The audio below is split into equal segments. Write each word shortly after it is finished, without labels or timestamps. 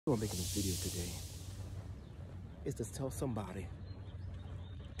I'm making this video today is to tell somebody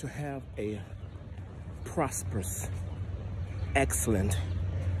to have a prosperous, excellent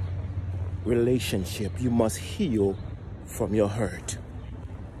relationship. You must heal from your hurt.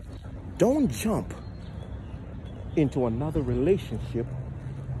 Don't jump into another relationship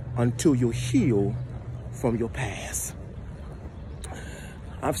until you heal from your past.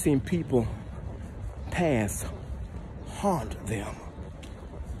 I've seen people past haunt them.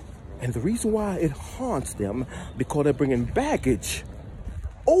 And the reason why it haunts them, because they're bringing baggage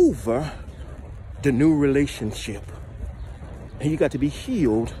over the new relationship. And you got to be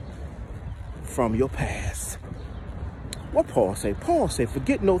healed from your past. What Paul say? Paul said,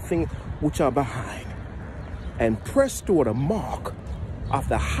 forget no thing which are behind, and press toward a mark of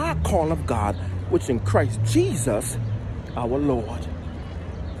the high call of God, which in Christ Jesus our Lord.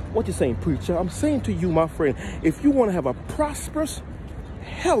 What you saying, preacher? I'm saying to you, my friend, if you want to have a prosperous,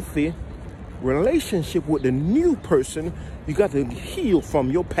 healthy relationship with the new person, you got to heal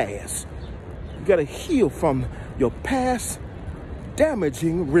from your past. You got to heal from your past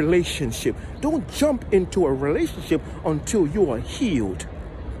damaging relationship. Don't jump into a relationship until you are healed.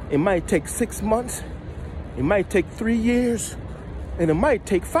 It might take 6 months, it might take 3 years, and it might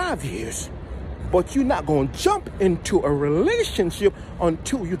take 5 years. But you're not going to jump into a relationship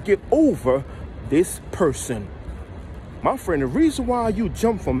until you get over this person. My friend, the reason why you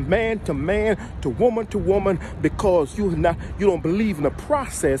jump from man to woman, because you don't believe in the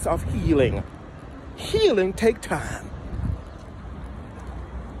process of healing. Healing take time.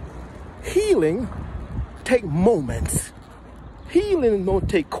 Healing take moments. Healing don't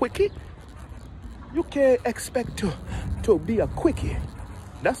take quickie. You can't expect to be a quickie.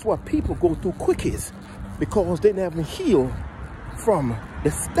 That's why people go through quickies, because they never heal from the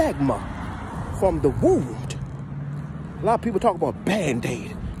stigma, from the wound. A lot of people talk about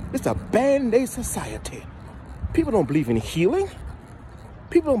Band-Aid. It's a Band-Aid society. People don't believe in healing.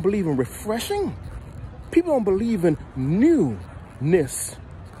 People don't believe in refreshing. People don't believe in newness.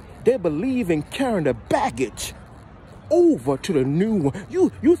 They believe in carrying the baggage over to the new one.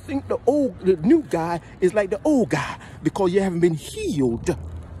 You think the new guy is like the old guy because you haven't been healed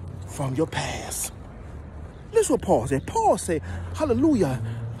from your past. Listen what Paul said. Paul said, hallelujah,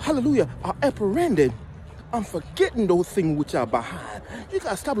 hallelujah, I apprehended. I'm forgetting those things which are behind. You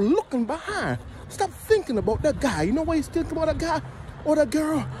got to stop looking behind. Stop thinking about that guy. You know why you thinking about a guy or the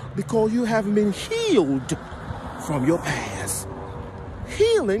girl? Because you haven't been healed from your past.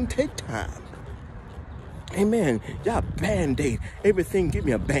 Healing take time. Amen. Y'all Band-Aid. Everything, give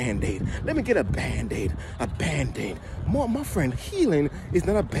me a Band-Aid. Let me get a Band-Aid. A Band-Aid. My friend, healing is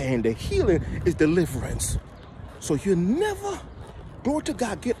not a Band-Aid. Healing is deliverance. So you never, glory to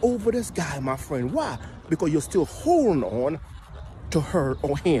God, get over this guy, my friend. Why? Because you're still holding on to her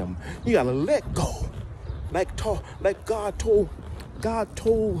or him. You gotta let go. Like God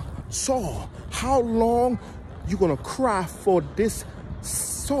told Saul, how long you gonna cry for this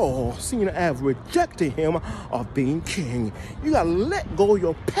Saul, seeing as rejecting him of being king? You gotta let go of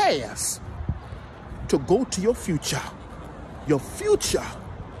your past to go to your future. Your future,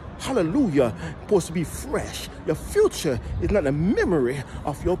 hallelujah, supposed to be fresh. Your future is not a memory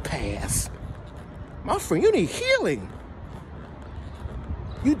of your past. My friend, you need healing.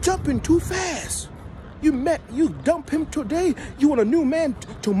 You jumping too fast. You dump him today, you want a new man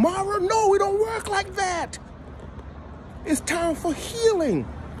tomorrow? No, it don't work like that. It's time for healing.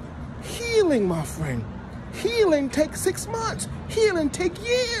 Healing, my friend. Healing takes 6 months. Healing takes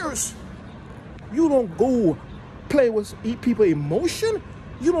years. You don't go play with people's emotion.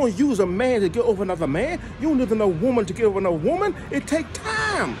 You don't use a man to get over another man. You don't use a woman to get over another woman. It takes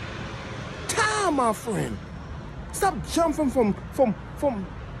time. Time, my friend. Stop jumping from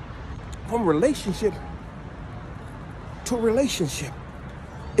relationship to relationship.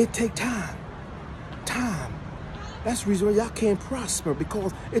 It takes time. Time. That's the reason why y'all can't prosper,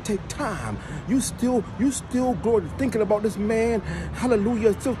 because it takes time. You still glory thinking about this man,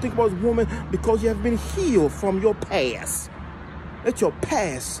 hallelujah, still think about this woman, because you have been healed from your past. Let your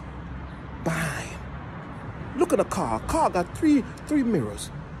past behind. Look at a car. Car got three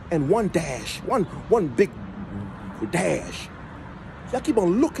mirrors and one dash, one big dash. Y'all keep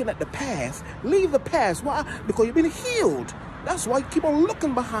on looking at the past. Leave the past. Why? Because you've been healed. That's why you keep on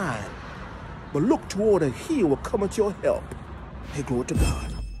looking behind. But look toward a hill will come at your help. Hey, glory to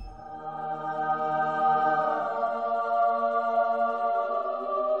God.